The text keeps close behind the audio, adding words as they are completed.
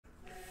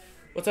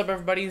What's up,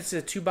 everybody? This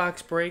is a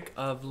 2-box break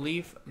of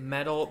Leaf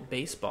Metal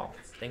Baseball.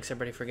 Thanks,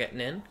 everybody, for getting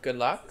in. Good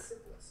luck.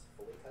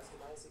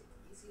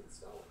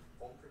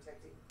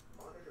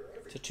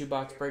 It's a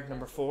 2-box break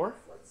number 4.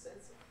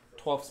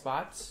 12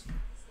 spots.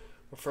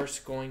 We're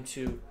first going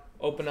to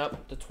open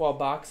up the 12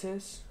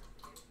 boxes.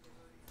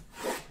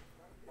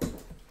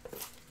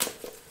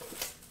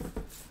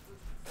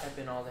 Type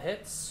in all the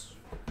hits.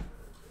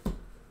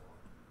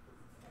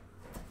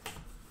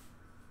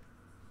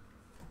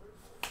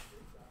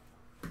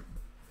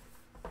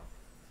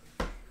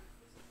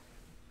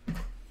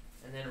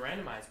 And then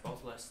randomize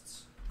both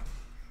lists.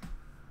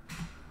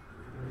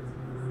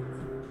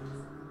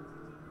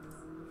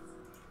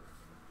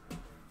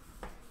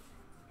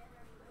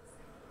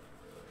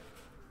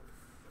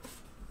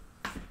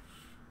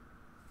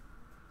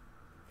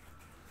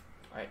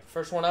 Alright,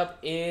 first one up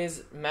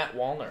is Matt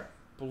Wallner,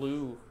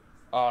 blue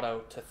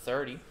auto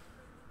 /30.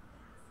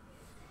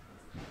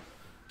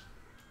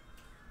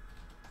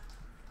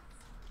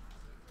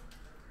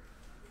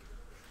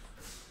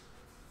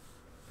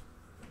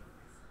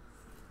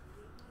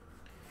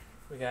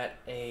 We got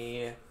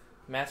a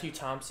Matthew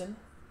Thompson,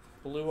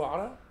 blue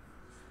auto,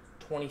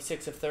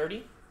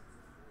 26/30.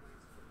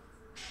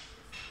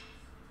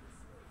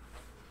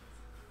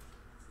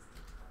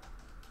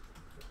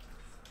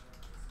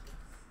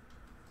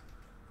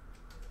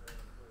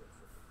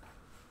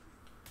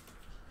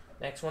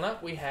 Next one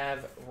up, we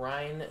have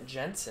Ryan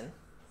Jensen,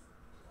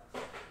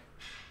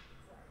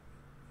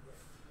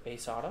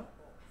 base auto,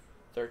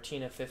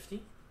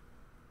 13/50.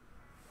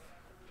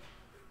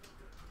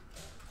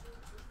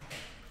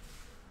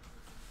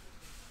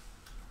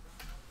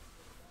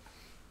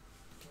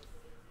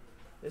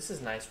 This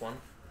is a nice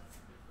one.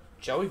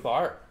 Joey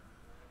Bart.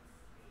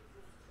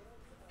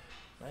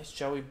 Nice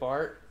Joey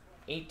Bart,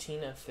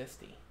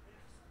 18/50.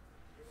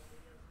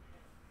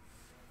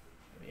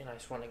 That'd be a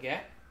nice one to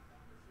get.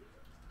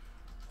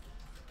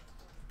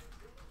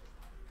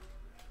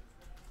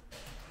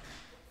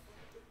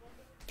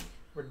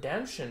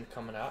 Redemption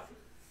coming up.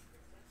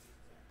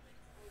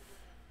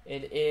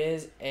 It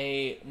is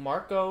a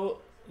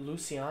Marco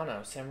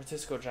Luciano, San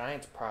Francisco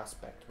Giants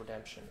prospect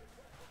redemption.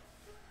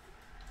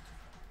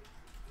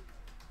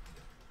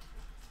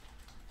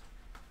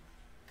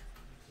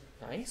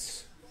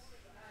 Nice.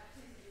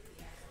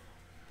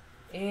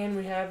 And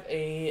we have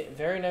a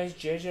very nice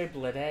JJ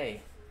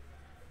Bleday,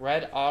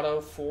 red auto,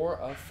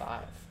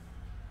 4/5.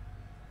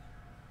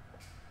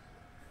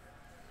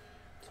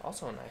 It's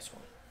also a nice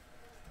one.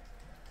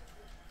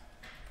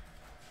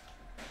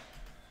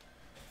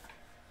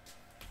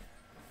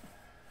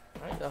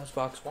 Alright, that was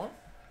box 1.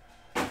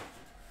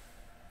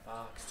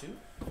 Box 2.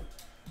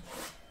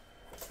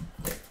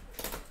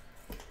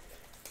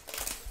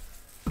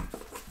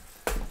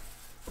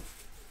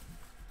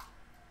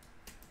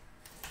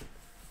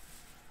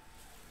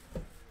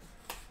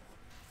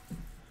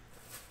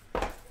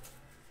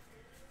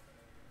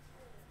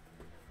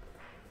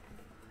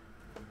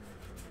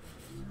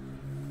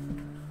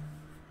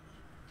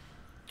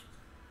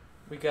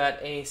 We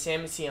got a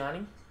Sammy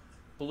Ciani,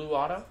 blue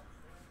auto,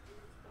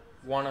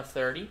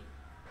 1/30.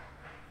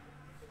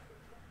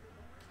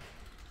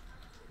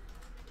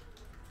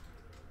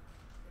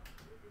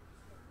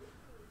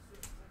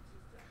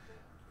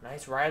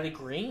 Nice Riley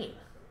Green.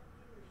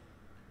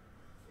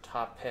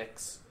 Top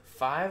picks,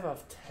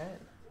 5/10.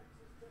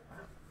 Wow,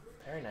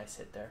 very nice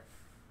hit there.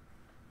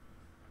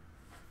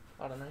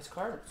 A lot of nice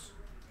cards.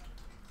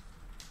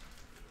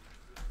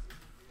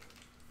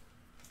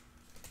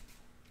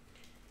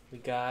 We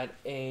got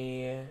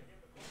a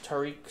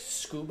Tariq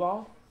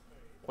Skubal,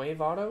 wave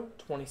auto,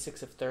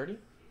 26/30.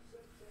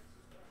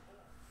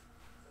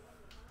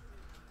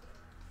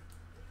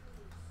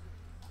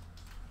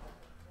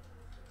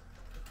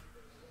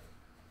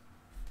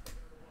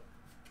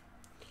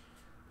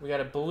 We got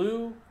a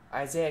blue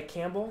Isaiah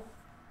Campbell,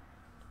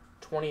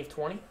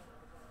 20/20.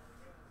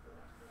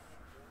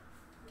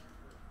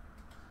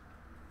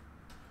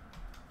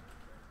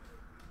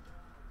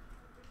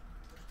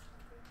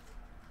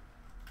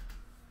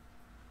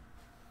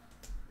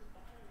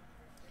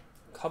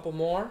 Couple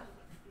more.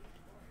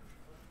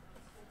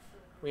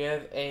 We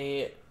have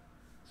a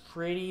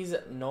Freddie's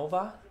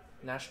Nova,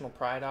 National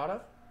Pride auto,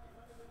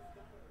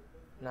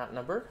 not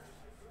numbered.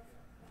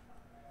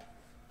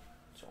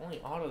 It's the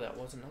only auto that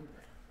wasn't numbered.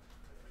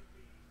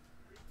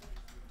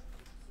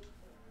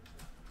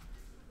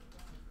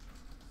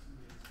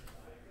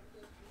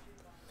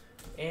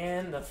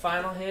 And the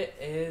final hit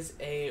is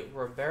a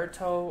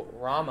Roberto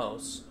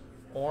Ramos,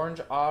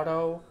 orange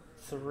auto,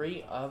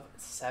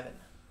 3/7.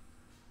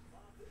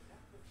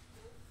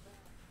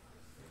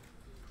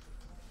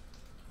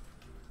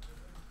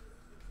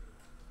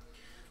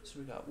 So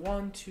we got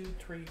 1, 2,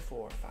 3,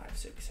 4, 5,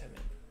 6, 7,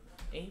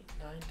 8,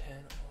 9,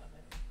 10,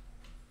 11.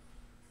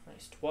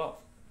 Nice, 12.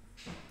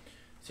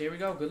 So here we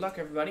go. Good luck,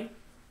 everybody.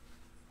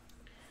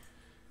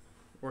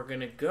 We're going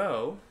to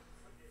go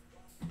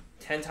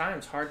 10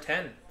 times. Hard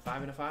 10.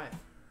 5 and a 5.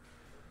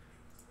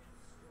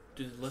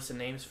 Do the list of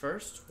names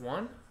first.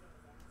 1,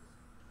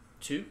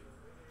 2,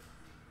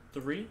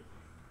 3,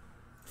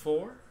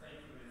 4,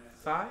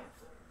 5,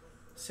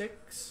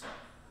 6,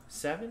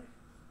 7,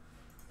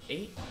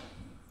 8,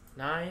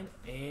 9,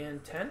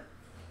 and 10.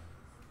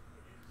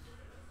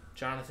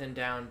 Jonathan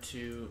down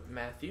to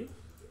Matthew.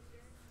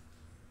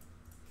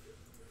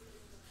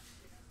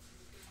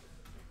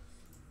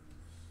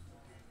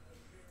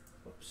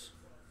 Whoops.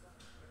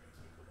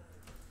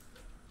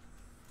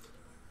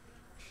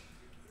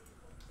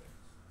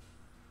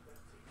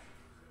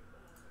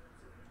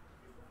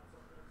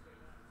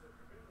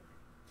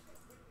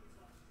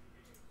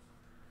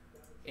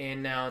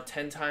 And now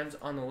 10 times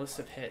on the list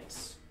of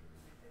hits.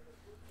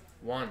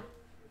 1,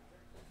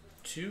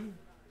 2,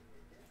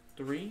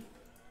 3,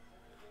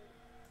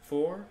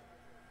 4,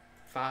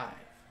 5,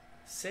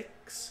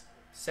 6,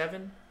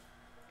 7,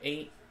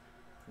 8,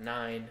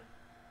 9,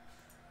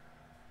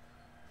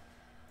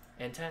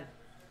 and 10.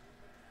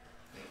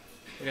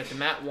 We got the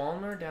Matt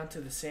Wallner down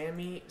to the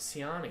Sammy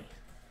Ciani.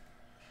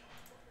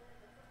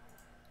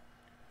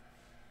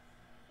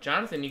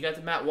 Jonathan, you got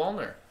the Matt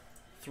Wallner,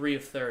 3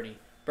 of 30.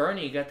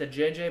 Bernie, you got the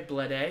JJ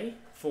Bleday,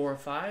 4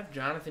 of 5.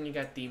 Jonathan, you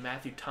got the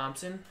Matthew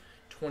Thompson,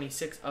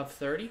 26 of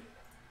 30.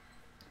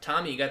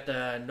 Tommy, you got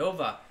the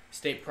Nova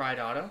State Pride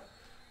Auto.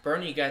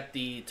 Bernie, you got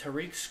the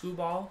Tariq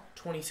Skubal,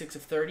 26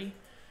 of 30.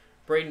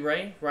 Braden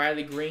Ray,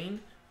 Riley Green,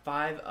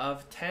 5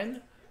 of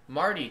 10.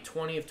 Marty,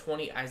 20 of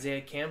 20.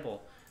 Isaiah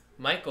Campbell.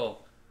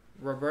 Michael,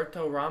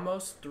 Roberto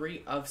Ramos,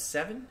 3 of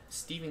 7.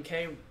 Stephen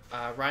K,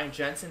 Ryan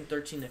Jensen,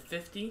 13 of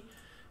 50.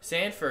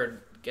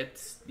 Sanford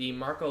gets the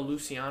Marco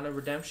Luciano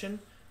redemption.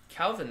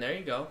 Calvin, there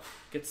you go,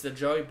 gets the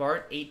Joey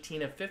Bart,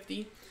 18 of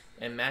 50.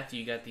 And Matthew,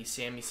 you got the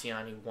Sammy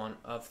Ciani, 1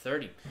 of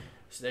 30.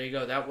 So there you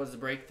go. That was the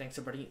break. Thanks,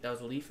 everybody. That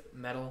was Leaf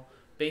Metal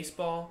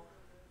Baseball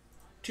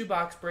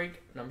 2-box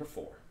break number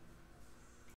 4.